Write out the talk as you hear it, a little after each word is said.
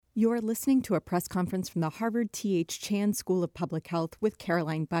You're listening to a press conference from the Harvard T.H. Chan School of Public Health with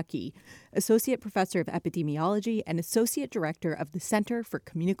Caroline Buckee, Associate Professor of Epidemiology and Associate Director of the Center for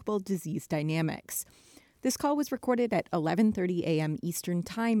Communicable Disease Dynamics. This call was recorded at 11:30 a.m. Eastern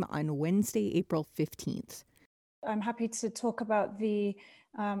Time on Wednesday, April 15th. I'm happy to talk about the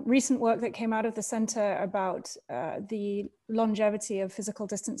recent work that came out of the center about the longevity of physical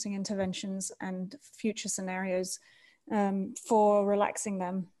distancing interventions and future scenarios for relaxing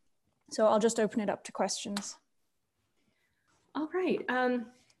them. So I'll just open it up to questions. All right.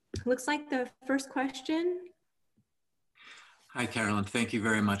 Looks like the first question. Hi, Caroline. Thank you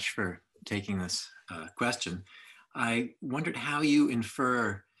very much for taking this question. I wondered how you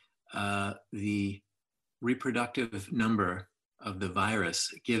infer the reproductive number of the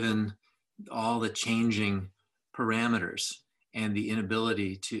virus, given all the changing parameters and the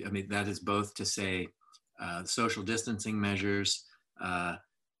inability to, that is both to say social distancing measures,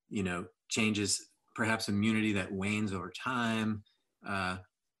 changes, perhaps immunity that wanes over time.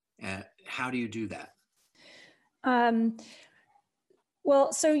 How do you do that?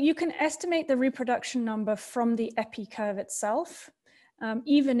 Well, so you can estimate the reproduction number from the epi curve itself,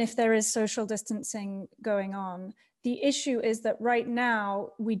 even if there is social distancing going on. The issue is that right now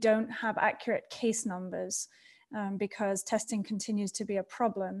we don't have accurate case numbers because testing continues to be a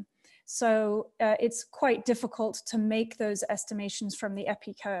problem. So it's quite difficult to make those estimations from the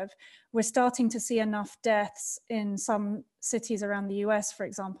epi curve. We're starting to see enough deaths in some cities around the US, for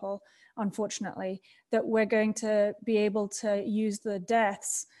example, unfortunately, that we're going to be able to use the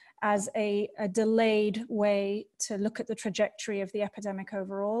deaths as a delayed way to look at the trajectory of the epidemic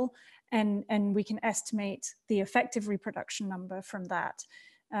overall, and we can estimate the effective reproduction number from that.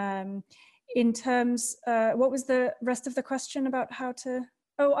 In terms, what was the rest of the question about how to?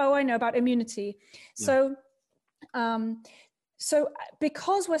 Oh, I know, about immunity. Yeah. So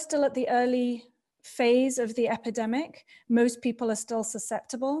because we're still at the early phase of the epidemic, most people are still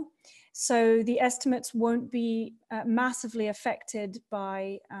susceptible. So the estimates won't be massively affected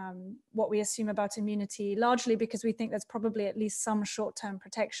by what we assume about immunity, largely because we think there's probably at least some short-term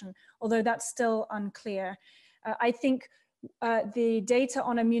protection, although that's still unclear. I think the data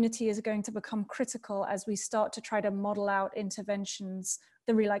on immunity is going to become critical as we start to try to model out interventions,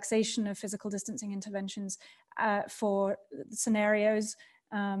 the relaxation of physical distancing interventions for scenarios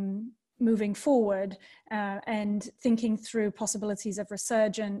moving forward, and thinking through possibilities of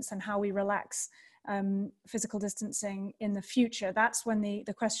resurgence and how we relax physical distancing in the future. That's when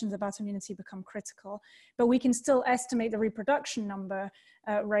the questions about immunity become critical. But we can still estimate the reproduction number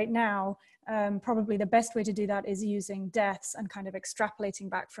right now. Probably the best way to do that is using deaths and kind of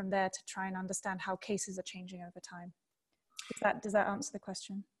extrapolating back from there to try and understand how cases are changing over time. Does that answer the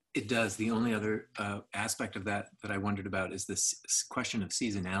question? It does. The only other aspect of that I wondered about is this question of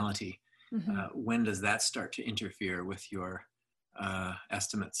seasonality. Mm-hmm. When does that start to interfere with your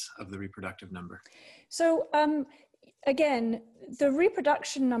estimates of the reproductive number? So again, the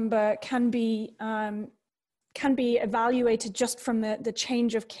reproduction number can be evaluated just from the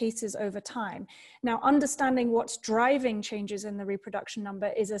change of cases over time. Now, understanding what's driving changes in the reproduction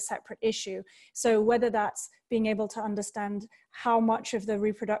number is a separate issue. So whether that's being able to understand how much of the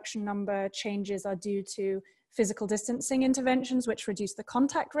reproduction number changes are due to physical distancing interventions, which reduce the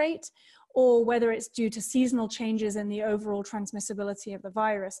contact rate, or whether it's due to seasonal changes in the overall transmissibility of the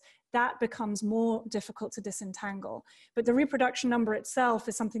virus, that becomes more difficult to disentangle. But the reproduction number itself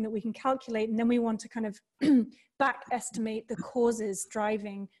is something that we can calculate, and then we want to kind of back estimate the causes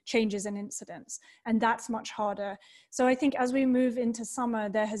driving changes in incidence, and that's much harder. So I think as we move into summer,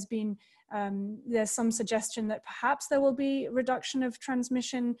 there has been there's some suggestion that perhaps there will be reduction of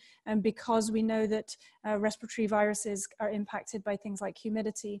transmission, because we know that respiratory viruses are impacted by things like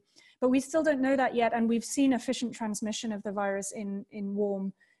humidity. But we still don't know that yet, and we've seen efficient transmission of the virus in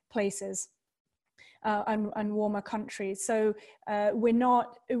warm places and warmer countries. So we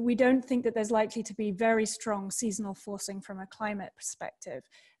don't think that there's likely to be very strong seasonal forcing from a climate perspective.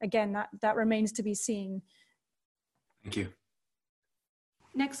 Again, that remains to be seen. Thank you.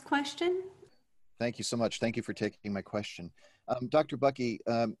 Next question. Thank you so much. Thank you for taking my question. Dr. Buckee,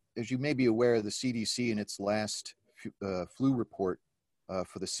 as you may be aware, the CDC in its last flu report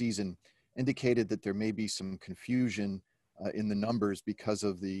for the season indicated that there may be some confusion in the numbers because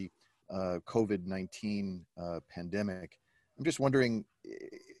of the COVID-19 pandemic. I'm just wondering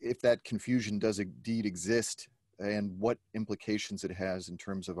if that confusion does indeed exist and what implications it has in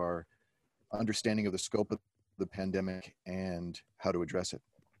terms of our understanding of the scope of the pandemic and how to address it.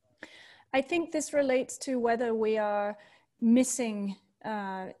 I think this relates to whether we are missing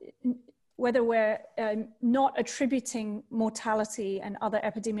whether we're not attributing mortality and other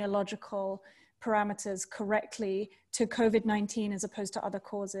epidemiological parameters correctly to COVID-19 as opposed to other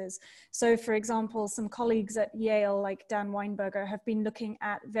causes. So for example, some colleagues at Yale, like Dan Weinberger, have been looking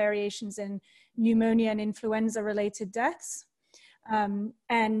at variations in pneumonia and influenza related deaths.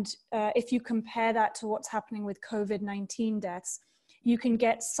 If you compare that to what's happening with COVID-19 deaths, you can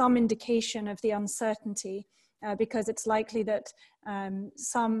get some indication of the uncertainty because it's likely that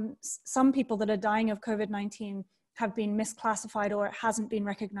some people that are dying of COVID-19 have been misclassified, or it hasn't been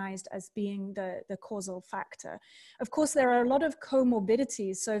recognized as being the causal factor. Of course, there are a lot of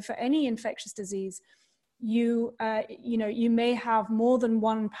comorbidities. So for any infectious disease, you may have more than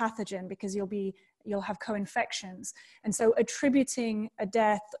one pathogen because you'll have co-infections. And so attributing a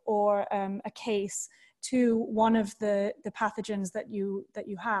death or a case to one of the pathogens that you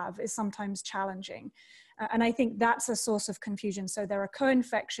have is sometimes challenging. And I think that's a source of confusion. So there are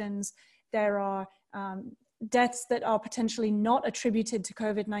co-infections, there are deaths that are potentially not attributed to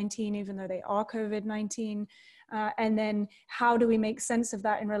COVID-19, even though they are COVID-19. And then how do we make sense of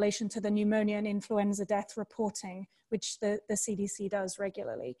that in relation to the pneumonia and influenza death reporting, which the CDC does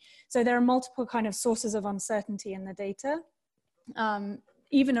regularly. So there are multiple kind of sources of uncertainty in the data,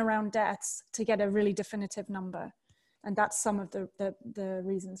 even around deaths, to get a really definitive number. And that's some of the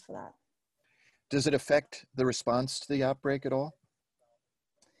reasons for that. Does it affect the response to the outbreak at all?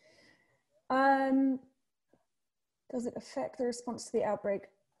 Does it affect the response to the outbreak?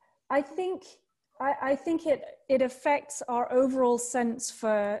 I think it affects our overall sense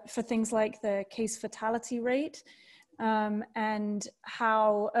for things like the case fatality rate and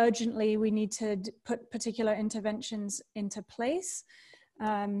how urgently we need to put particular interventions into place.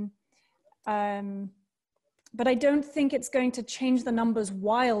 But I don't think it's going to change the numbers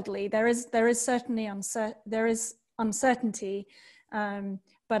wildly. There is certainly uncertainty,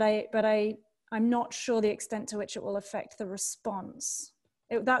 but I'm not sure the extent to which it will affect the response.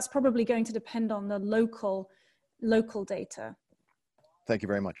 That's probably going to depend on the local data. Thank you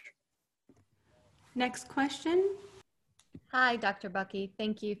very much. Next question. Hi, Dr. Buckee.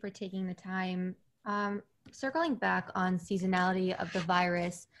 Thank you for taking the time. Circling back on seasonality of the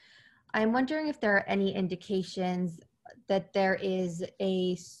virus, I'm wondering if there are any indications that there is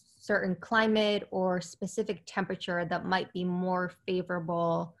a certain climate or specific temperature that might be more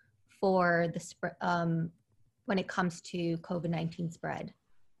favorable for the when it comes to COVID-19 spread.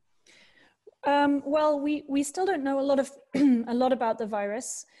 Well, we still don't know a lot about the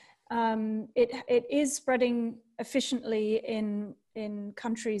virus. It is spreading efficiently in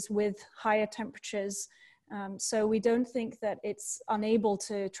countries with higher temperatures. So we don't think that it's unable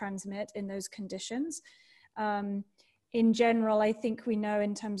to transmit in those conditions. In general, I think we know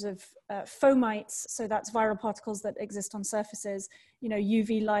in terms of fomites, so that's viral particles that exist on surfaces,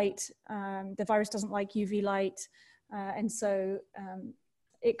 UV light, the virus doesn't like UV light. And so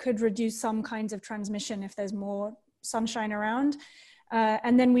it could reduce some kinds of transmission if there's more sunshine around.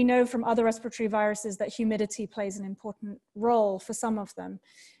 And then we know from other respiratory viruses that humidity plays an important role for some of them.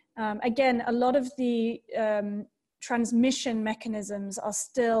 Again, a lot of the transmission mechanisms are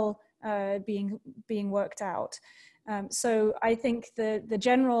still being worked out. So I think the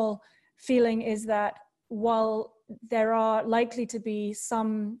general feeling is that while there are likely to be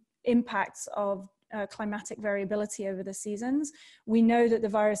some impacts of climatic variability over the seasons, we know that the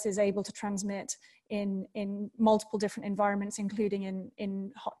virus is able to transmit in multiple different environments, including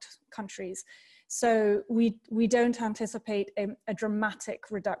in hot countries. So we don't anticipate a dramatic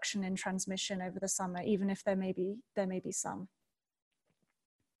reduction in transmission over the summer, even if there may be some.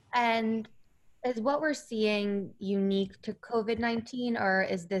 And is what we're seeing unique to COVID-19, or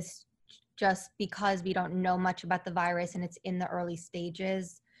is this just because we don't know much about the virus and it's in the early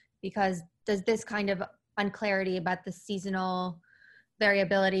stages? Because does this kind of unclarity about the seasonal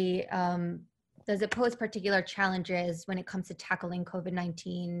variability, does it pose particular challenges when it comes to tackling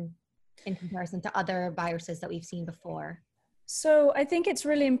COVID-19 in comparison to other viruses that we've seen before? So I think it's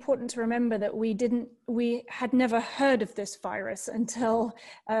really important to remember that we had never heard of this virus until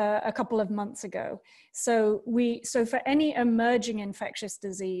a couple of months ago. So for any emerging infectious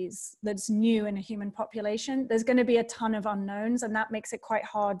disease that's new in a human population, there's going to be a ton of unknowns, and that makes it quite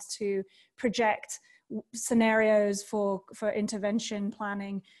hard to project scenarios for intervention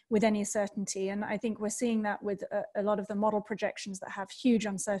planning with any certainty. And I think we're seeing that with a lot of the model projections that have huge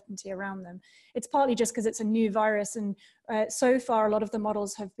uncertainty around them. It's partly just because it's a new virus, and so far a lot of the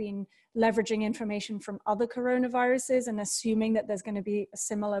models have been leveraging information from other coronaviruses and assuming that there's going to be a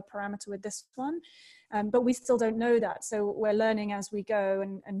similar parameter with this one. But we still don't know that. So we're learning as we go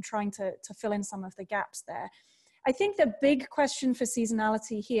and trying to fill in some of the gaps there. I think the big question for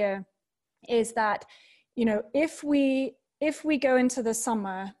seasonality here is that, you know, if we go into the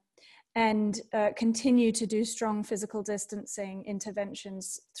summer and continue to do strong physical distancing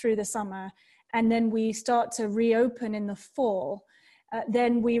interventions through the summer, and then we start to reopen in the fall,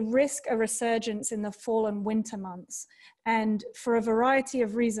 then we risk a resurgence in the fall and winter months. And for a variety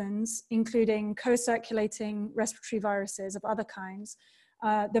of reasons, including co-circulating respiratory viruses of other kinds,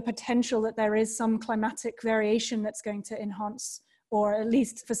 the potential that there is some climatic variation that's going to enhance or at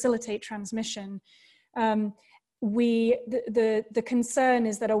least facilitate transmission, the concern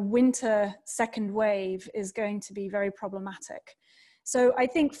is that a winter second wave is going to be very problematic. So I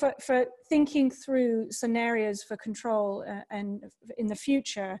think for thinking through scenarios for control and in the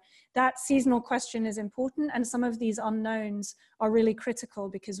future, that seasonal question is important, and some of these unknowns are really critical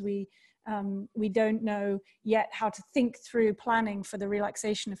because we don't know yet how to think through planning for the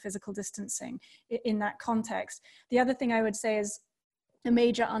relaxation of physical distancing in that context. The other thing I would say is a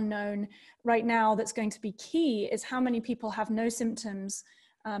major unknown right now that's going to be key is how many people have no symptoms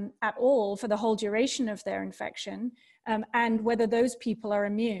at all for the whole duration of their infection, and whether those people are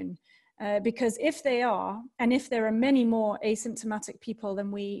immune. Because if they are, and if there are many more asymptomatic people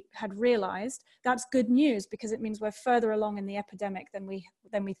than we had realized, that's good news because it means we're further along in the epidemic than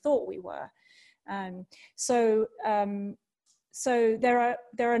we thought we were. So there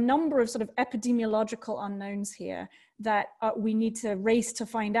are a number of sort of epidemiological unknowns here that we need to race to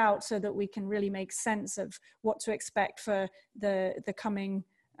find out so that we can really make sense of what to expect for the coming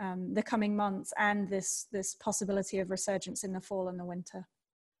months and this possibility of resurgence in the fall and the winter.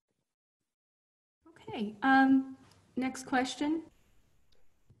 Okay, next question.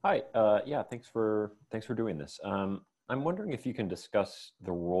 Hi, yeah, thanks for doing this. I'm wondering if you can discuss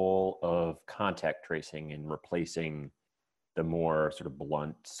the role of contact tracing in replacing the more sort of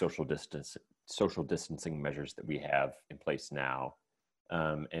blunt social distancing measures that we have in place now.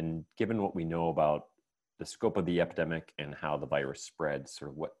 And given what we know about the scope of the epidemic and how the virus spreads,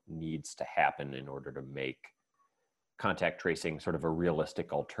 sort of what needs to happen in order to make contact tracing sort of a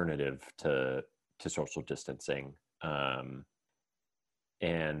realistic alternative to social distancing,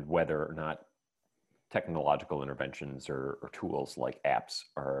 and whether or not technological interventions or tools like apps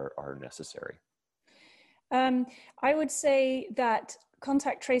are necessary. I would say that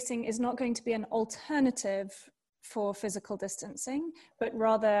contact tracing is not going to be an alternative for physical distancing, but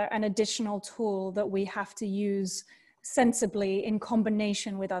rather an additional tool that we have to use sensibly in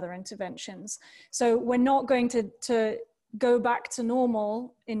combination with other interventions. So we're not going to go back to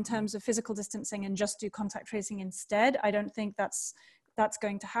normal in terms of physical distancing and just do contact tracing instead. I don't think that's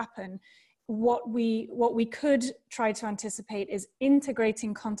going to happen. What we could try to anticipate is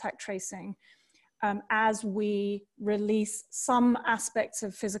integrating contact tracing as we release some aspects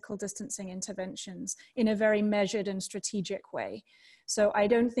of physical distancing interventions in a very measured and strategic way. So I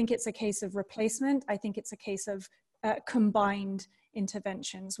don't think it's a case of replacement. I think it's a case of combined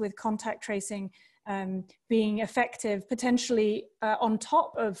interventions, with contact tracing being effective potentially on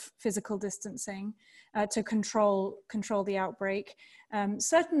top of physical distancing to control the outbreak.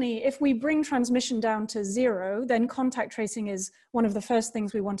 Certainly, if we bring transmission down to zero, then contact tracing is one of the first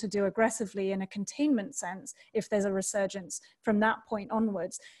things we want to do aggressively in a containment sense if there's a resurgence from that point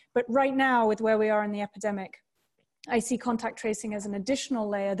onwards. But right now, with where we are in the epidemic, I see contact tracing as an additional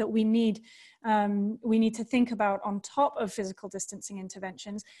layer that we need to think about on top of physical distancing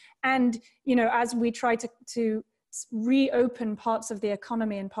interventions. And, you know, as we try to reopen parts of the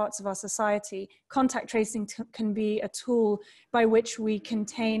economy and parts of our society, contact tracing can be a tool by which we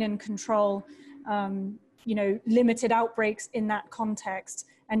contain and control, you know, limited outbreaks in that context,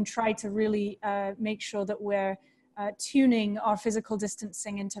 and try to really make sure that we're tuning our physical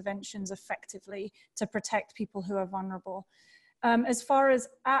distancing interventions effectively to protect people who are vulnerable. As far as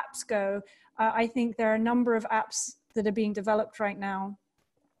apps go, I think there are a number of apps that are being developed right now,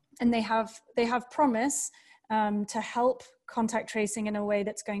 and they have promise to help contact tracing in a way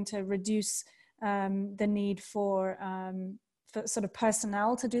that's going to reduce the need for sort of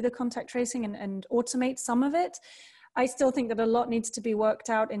personnel to do the contact tracing and automate some of it. I still think that a lot needs to be worked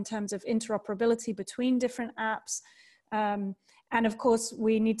out in terms of interoperability between different apps. And of course,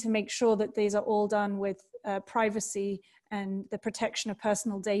 we need to make sure that these are all done with privacy and the protection of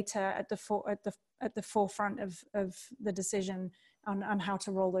personal data at the forefront of the decision on how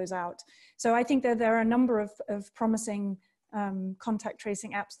to roll those out. So I think that there are a number of promising contact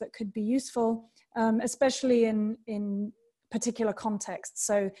tracing apps that could be useful, especially in particular contexts.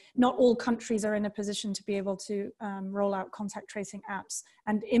 So not all countries are in a position to be able to roll out contact tracing apps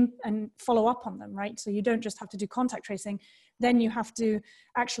and follow up on them, right? So you don't just have to do contact tracing, then you have to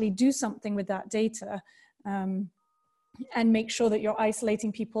actually do something with that data and make sure that you're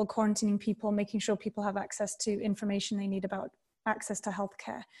isolating people, quarantining people, making sure people have access to information they need about access to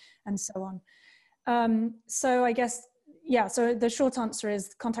healthcare, and so on. So I guess, yeah, so the short answer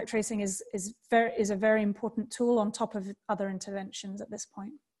is contact tracing is a very important tool on top of other interventions at this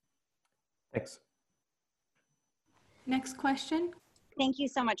point. Thanks. Next question. Thank you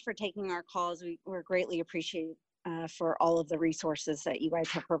so much for taking our calls. We're greatly appreciated for all of the resources that you guys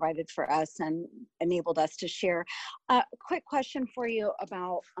have provided for us and enabled us to share. Quick question for you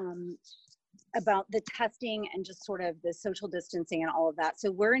about the testing and just sort of the social distancing and all of that.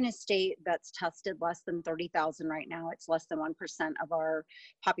 So we're in a state that's tested less than 30,000 right now. It's less than 1% of our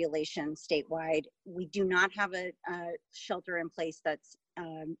population statewide. We do not have a shelter in place that's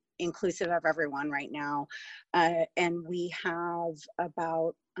inclusive of everyone right now. And we have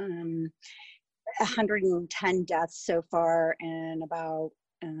about 110 deaths so far and about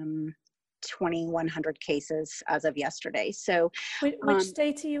 2,100 cases as of yesterday. So which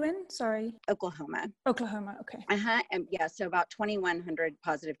state are you in? Sorry. Oklahoma. Oklahoma, okay. And yeah, so about 2,100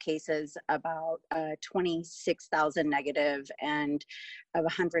 positive cases, about 26,000 negative, and of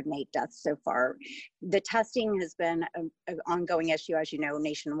 108 deaths so far. The testing has been an ongoing issue, as you know,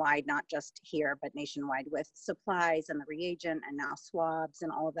 nationwide, not just here, but nationwide, with supplies and the reagent and now swabs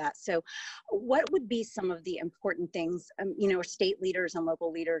and all of that. So what would be some of the important things? You know, state leaders and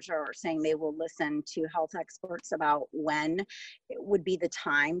local leaders are saying they will listen to health experts about when it would be the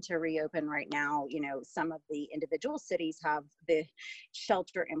time to reopen. Right now, you know, some of the individual cities have the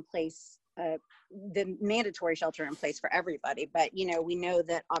shelter in place, the mandatory shelter in place for everybody. But, you know, we know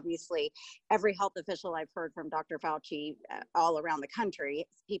that obviously every health official I've heard from Dr. Fauci all around the country,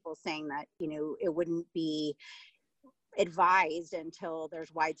 people saying that, you know, it wouldn't be advised until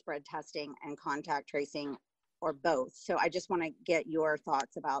there's widespread testing and contact tracing, or both. So I just want to get your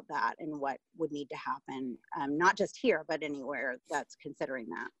thoughts about that and what would need to happen, not just here, but anywhere that's considering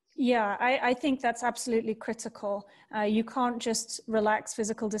that. Yeah, I think that's absolutely critical. You can't just relax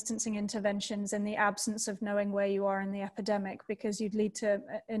physical distancing interventions in the absence of knowing where you are in the epidemic, because you'd lead to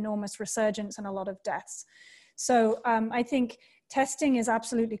enormous resurgence and a lot of deaths. So I think testing is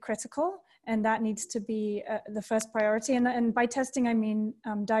absolutely critical, and that needs to be the first priority. And by testing, I mean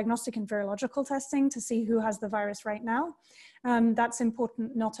diagnostic and virological testing to see who has the virus right now. That's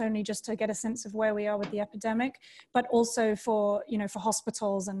important not only just to get a sense of where we are with the epidemic, but also for, you know, for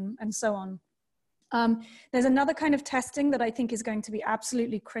hospitals and so on. There's another kind of testing that I think is going to be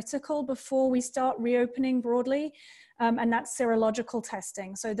absolutely critical before we start reopening broadly, and that's serological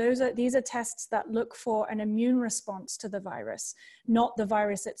testing. So these are tests that look for an immune response to the virus, not the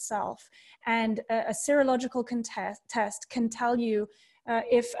virus itself. And a serological test can tell you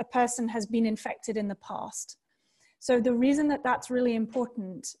if a person has been infected in the past. So the reason that that's really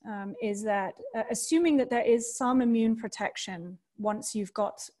important is that assuming that there is some immune protection once you've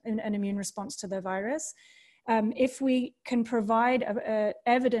got an immune response to the virus, if we can provide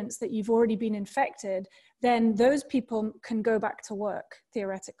evidence that you've already been infected, then those people can go back to work,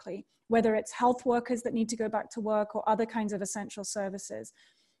 theoretically, whether it's health workers that need to go back to work or other kinds of essential services.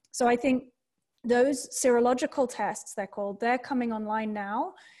 So I think those serological tests, they're coming online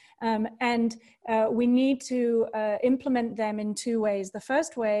now. And we need to implement them in two ways. The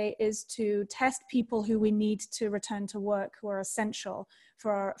first way is to test people who we need to return to work, who are essential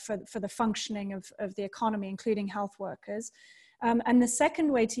for the functioning of the economy, including health workers. And the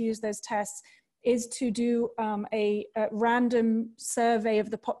second way to use those tests is to do a random survey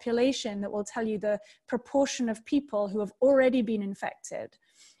of the population that will tell you the proportion of people who have already been infected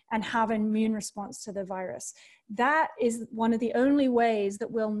and have an immune response to the virus. That is one of the only ways that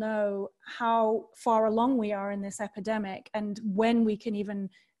we'll know how far along we are in this epidemic and when we can even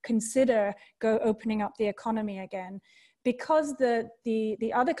consider opening up the economy again. Because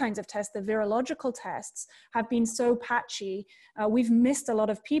the other kinds of tests, the virological tests, have been so patchy, we've missed a lot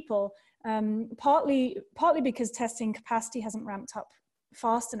of people, partly because testing capacity hasn't ramped up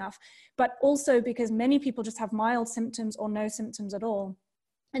fast enough, but also because many people just have mild symptoms or no symptoms at all.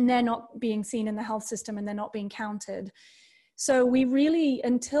 And they're not being seen in the health system and they're not being counted. So we really,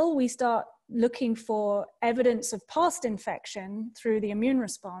 until we start looking for evidence of past infection through the immune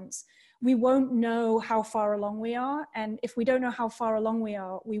response, we won't know how far along we are. And if we don't know how far along we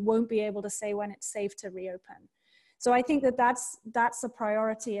are, we won't be able to say when it's safe to reopen. So I think that that's a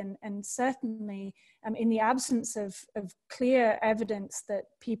priority, and certainly in the absence of clear evidence that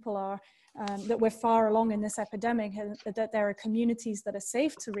people are that we're far along in this epidemic, and that there are communities that are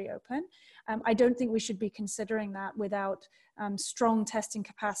safe to reopen, I don't think we should be considering that without strong testing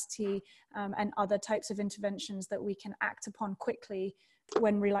capacity and other types of interventions that we can act upon quickly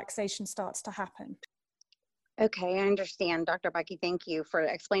when relaxation starts to happen. Okay, I understand, Dr. Buckee. Thank you for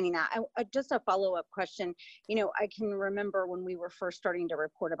explaining that. Just a follow-up question. I can remember when we were first starting to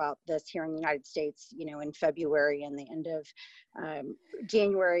report about this here in the United States, in February and the end of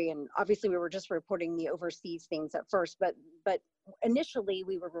January, and obviously we were just reporting the overseas things at first, but initially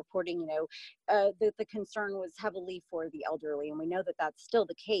we were reporting, the concern was heavily for the elderly, and we know that that's still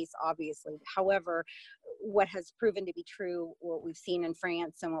the case, obviously. However, what has proven to be true, what we've seen in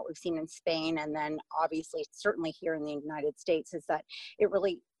France and what we've seen in Spain, and then obviously certainly here in the United States, is that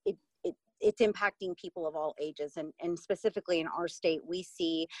it's impacting people of all ages, and specifically in our state, we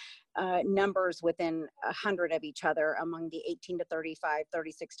see numbers within 100 of each other among the 18 to 35,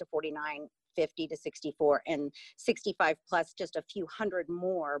 36 to 49, 50 to 64, and 65 plus, just a few hundred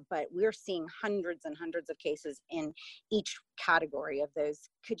more, but we're seeing hundreds and hundreds of cases in each category of those.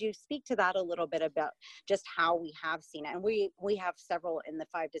 Could you speak to that a little bit about just how we have seen it? And we have several in the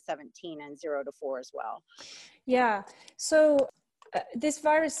 5 to 17 and 0 to 4 as well. Yeah, so this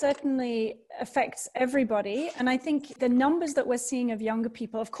virus certainly affects everybody. And I think the numbers that we're seeing of younger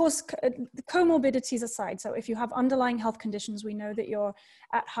people, of course, the comorbidities aside, so if you have underlying health conditions, we know that you're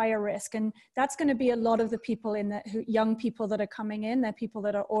at higher risk. And that's going to be a lot of the people young people that are coming in. They're people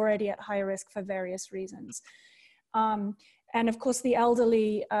that are already at higher risk for various reasons. And of course, the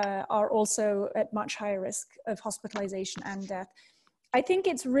elderly are also at much higher risk of hospitalization and death. I think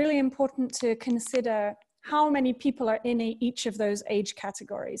it's really important to consider how many people are in each of those age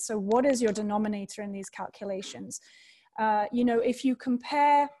categories. So what is your denominator in these calculations? If you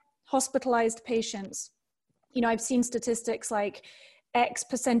compare hospitalized patients, I've seen statistics like X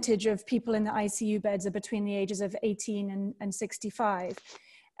percentage of people in the ICU beds are between the ages of 18 and 65.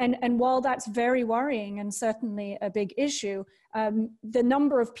 And while that's very worrying and certainly a big issue, the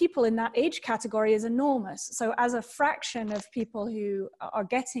number of people in that age category is enormous. So as a fraction of people who are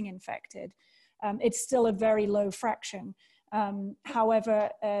getting infected, it's still a very low fraction.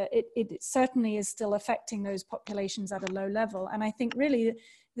 However, it certainly is still affecting those populations at a low level. And I think really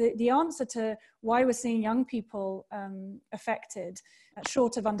the answer to why we're seeing young people affected,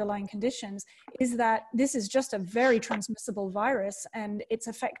 short of underlying conditions, is that this is just a very transmissible virus and it's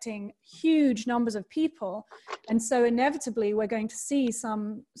affecting huge numbers of people. And so inevitably we're going to see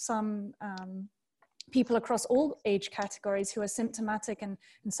some people across all age categories who are symptomatic and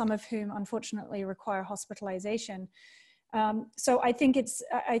some of whom unfortunately require hospitalization. So I think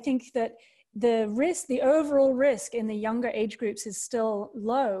that the overall risk in the younger age groups is still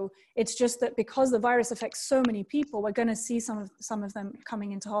low. It's just that because the virus affects so many people, we're going to see some of them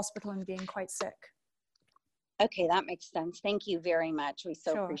coming into hospital and being quite sick. Okay, that makes sense. Thank you very much. We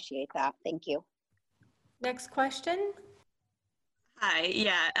so appreciate that. Thank you. Next question. Hi,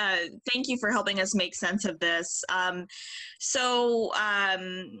 thank you for helping us make sense of this. You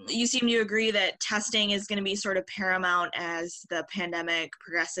seem to agree that testing is going to be sort of paramount as the pandemic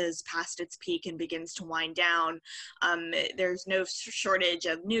progresses past its peak and begins to wind down. There's no shortage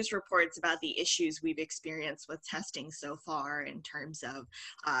of news reports about the issues we've experienced with testing so far in terms of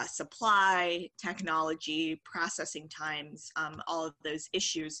supply, technology, processing times, all of those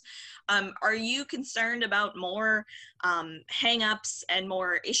issues. Are you concerned about more hang-ups and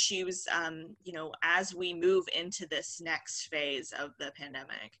more issues, as we move into this next phase of the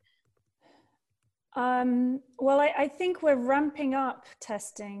pandemic? Well, I think we're ramping up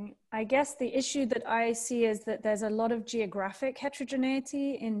testing. I guess the issue that I see is that there's a lot of geographic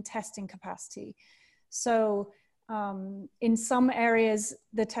heterogeneity in testing capacity. So in some areas,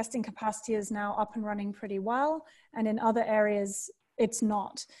 the testing capacity is now up and running pretty well, and in other areas, it's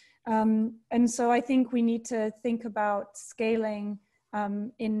not. And so I think we need to think about scaling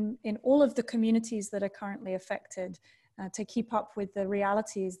in all of the communities that are currently affected to keep up with the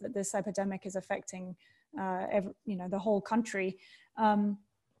realities that this epidemic is affecting the whole country.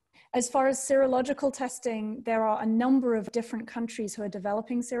 As far as serological testing, there are a number of different countries who are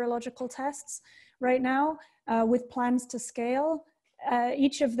developing serological tests right now with plans to scale.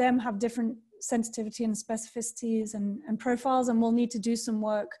 Each of them have different sensitivity and specificities and profiles, and we'll need to do some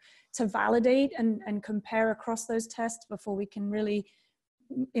work to validate and compare across those tests before we can really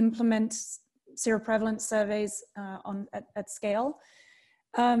implement seroprevalence surveys at scale.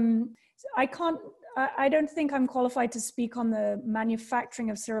 I don't think I'm qualified to speak on the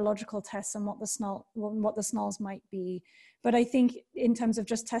manufacturing of serological tests and what the SNOLs might be. But I think in terms of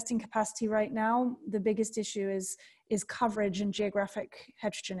just testing capacity right now, the biggest issue is coverage and geographic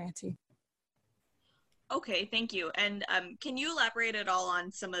heterogeneity. Okay, thank you. And can you elaborate at all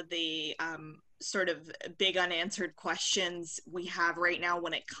on some of the sort of big unanswered questions we have right now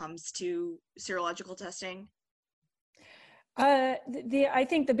when it comes to serological testing? I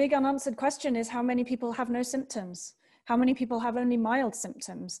think the big unanswered question is how many people have no symptoms? How many people have only mild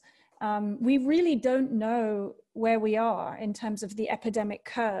symptoms? We really don't know where we are in terms of the epidemic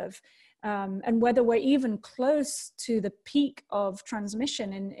curve, and whether we're even close to the peak of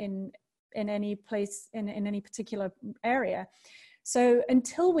transmission in any place, in any particular area. So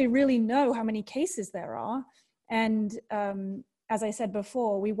until we really know how many cases there are, and as I said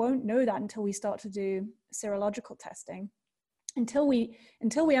before, we won't know that until we start to do serological testing. Until we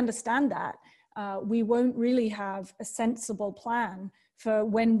understand that, we won't really have a sensible plan for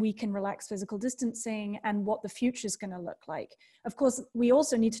when we can relax physical distancing and what the future is going to look like. Of course, we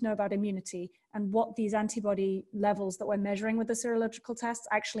also need to know about immunity and what these antibody levels that we're measuring with the serological tests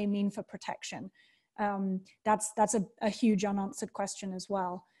actually mean for protection. That's a huge unanswered question as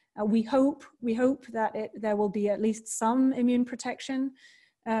well. We hope that there will be at least some immune protection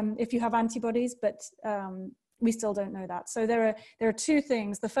if you have antibodies, but we still don't know that. So there are two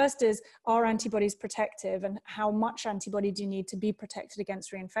things. The first is, are antibodies protective, and how much antibody do you need to be protected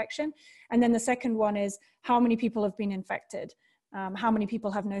against reinfection? And then the second one is, how many people have been infected? How many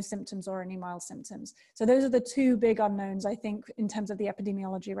people have no symptoms or any mild symptoms? So those are the two big unknowns, I think, in terms of the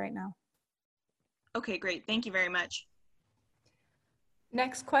epidemiology right now. Okay, great. Thank you very much.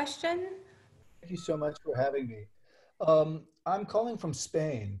 Next question. Thank you so much for having me. I'm calling from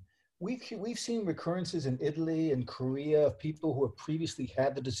Spain. We've seen recurrences in Italy and Korea of people who have previously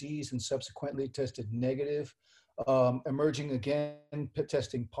had the disease and subsequently tested negative, emerging again,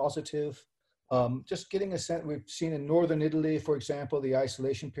 testing positive. Just getting a sense, we've seen in Northern Italy, for example, the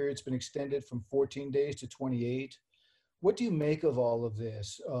isolation period's been extended from 14 days to 28. What do you make of all of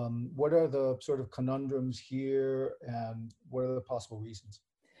this? What are the sort of conundrums here, and what are the possible reasons?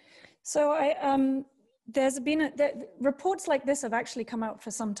 So there's been reports like this have actually come out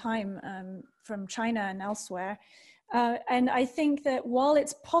for some time from China and elsewhere. And I think that while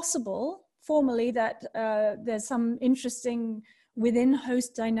it's possible formally that there's some interesting within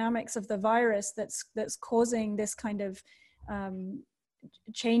host dynamics of the virus that's causing this kind of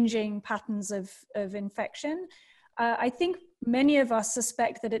changing patterns of infection, I think many of us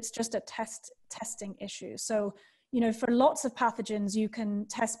suspect that it's just a testing issue. So, you know, for lots of pathogens, you can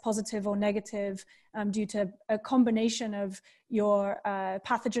test positive or negative due to a combination of your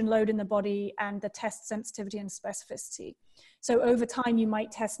pathogen load in the body and the test sensitivity and specificity. So over time, you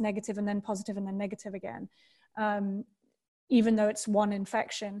might test negative and then positive and then negative again, even though it's one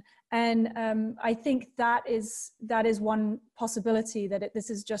infection. And I think that is one possibility, that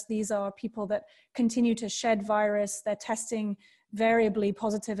these are people that continue to shed virus. They're testing variably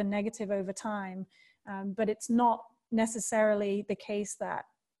positive and negative over time. But it's not necessarily the case that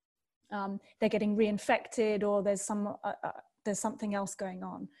they're getting reinfected or there's something else going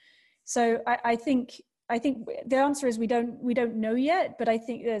on. So I think the answer is we don't know yet, but I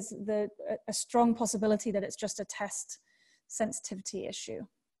think there's a strong possibility that it's just a test sensitivity issue.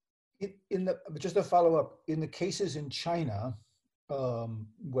 Just a follow up, in the cases in China,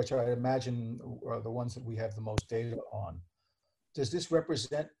 which I imagine are the ones that we have the most data on, does this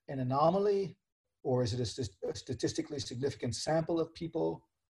represent an anomaly? Or is it a statistically significant sample of people?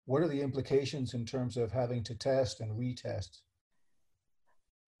 What are the implications in terms of having to test and retest?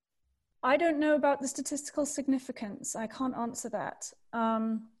 I don't know about the statistical significance. I can't answer that.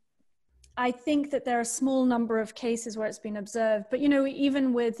 I think that there are a small number of cases where it's been observed, but you know,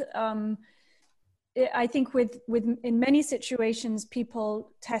 even with, I think with in many situations,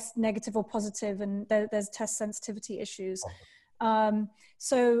 people test negative or positive, and there's test sensitivity issues.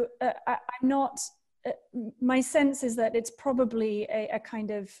 So I'm not, my sense is that it's probably a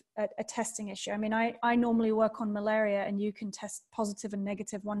kind of a testing issue. I mean, I normally work on malaria, and you can test positive and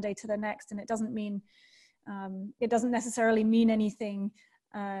negative one day to the next, and it doesn't mean, it doesn't necessarily mean anything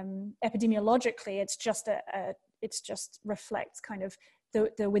epidemiologically. It's just reflects kind of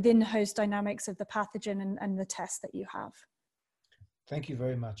the within host dynamics of the pathogen and the test that you have. Thank you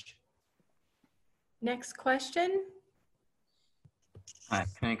very much. Next question. Hi,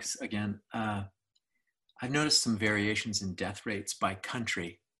 thanks again. I've noticed some variations in death rates by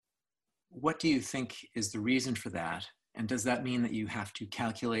country. What do you think is the reason for that? And does that mean that you have to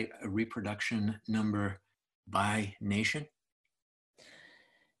calculate a reproduction number by nation?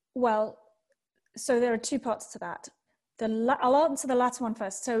 Well, so there are two parts to that. I'll answer the latter one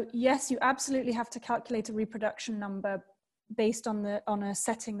first. So yes, you absolutely have to calculate a reproduction number based on a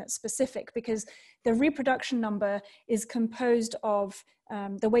setting that's specific, because the reproduction number is composed of,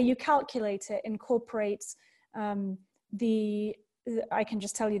 the way you calculate it incorporates I can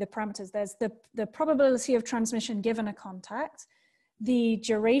just tell you the parameters. There's the probability of transmission given a contact, the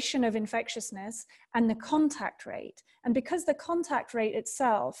duration of infectiousness, and the contact rate. And because the contact rate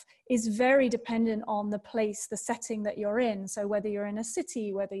itself is very dependent on the place, the setting that you're in, so whether you're in a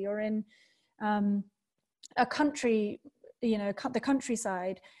city, whether you're in a country, the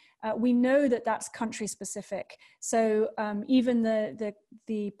countryside, we know that that's country specific. So even the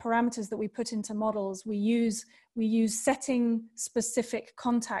parameters that we put into models, we use setting specific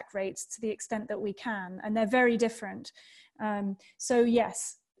contact rates to the extent that we can, and they're very different. So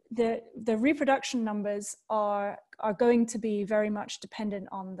yes, the reproduction numbers are going to be very much dependent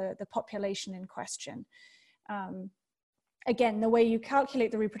on the population in question. Again, the way you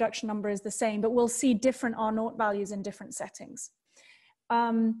calculate the reproduction number is the same, but we'll see different R0 values in different settings.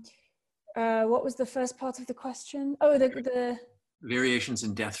 What was the first part of the question? Oh, the variations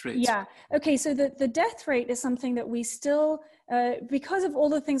in death rates. Yeah. Okay. So the death rate is something that we still, because of all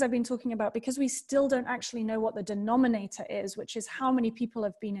the things I've been talking about, because we still don't actually know what the denominator is, which is how many people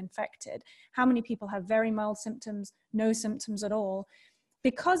have been infected, how many people have very mild symptoms, no symptoms at all.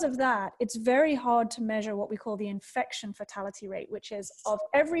 Because of that, it's very hard to measure what we call the infection fatality rate, which is of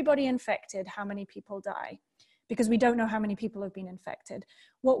everybody infected, how many people die, because we don't know how many people have been infected.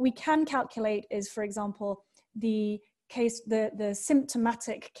 What we can calculate is, for example, the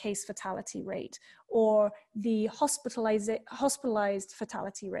symptomatic case fatality rate, or the hospitalized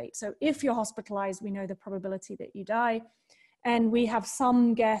fatality rate. So if you're hospitalized, we know the probability that you die. And we have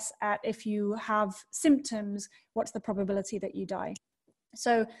some guess at, if you have symptoms, what's the probability that you die.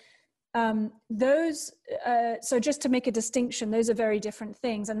 So so just to make a distinction, those are very different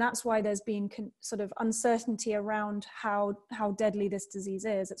things. And that's why there's been sort of uncertainty around how deadly this disease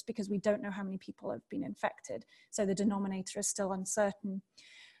is. It's because we don't know how many people have been infected. So the denominator is still uncertain.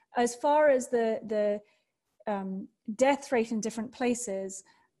 As far as the death rate in different places,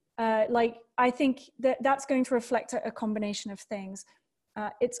 I think that's going to reflect a combination of things.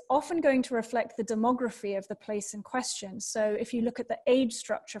 It's often going to reflect the demography of the place in question. So if you look at the age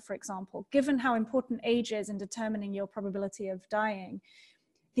structure, for example, given how important age is in determining your probability of dying,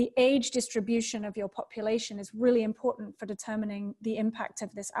 the age distribution of your population is really important for determining the impact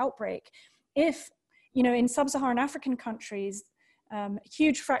of this outbreak. If, in sub-Saharan African countries, a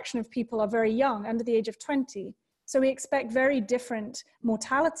huge fraction of people are very young, under the age of 20. So we expect very different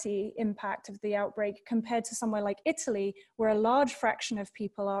mortality impact of the outbreak compared to somewhere like Italy, where a large fraction of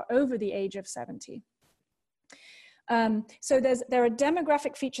people are over the age of 70. So there are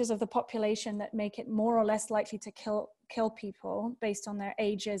demographic features of the population that make it more or less likely to kill people based on their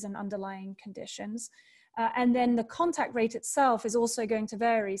ages and underlying conditions. And then the contact rate itself is also going to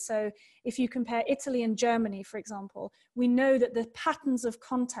vary. So if you compare Italy and Germany, for example, we know that the patterns of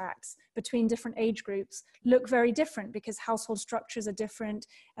contacts between different age groups look very different because household structures are different,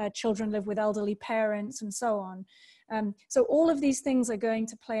 children live with elderly parents, and so on. So all of these things are going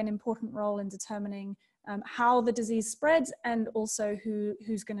to play an important role in determining how the disease spreads and also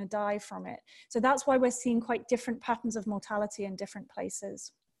who's going to die from it. So that's why we're seeing quite different patterns of mortality in different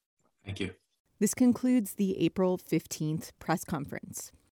places. Thank you. This concludes the April 15th press conference.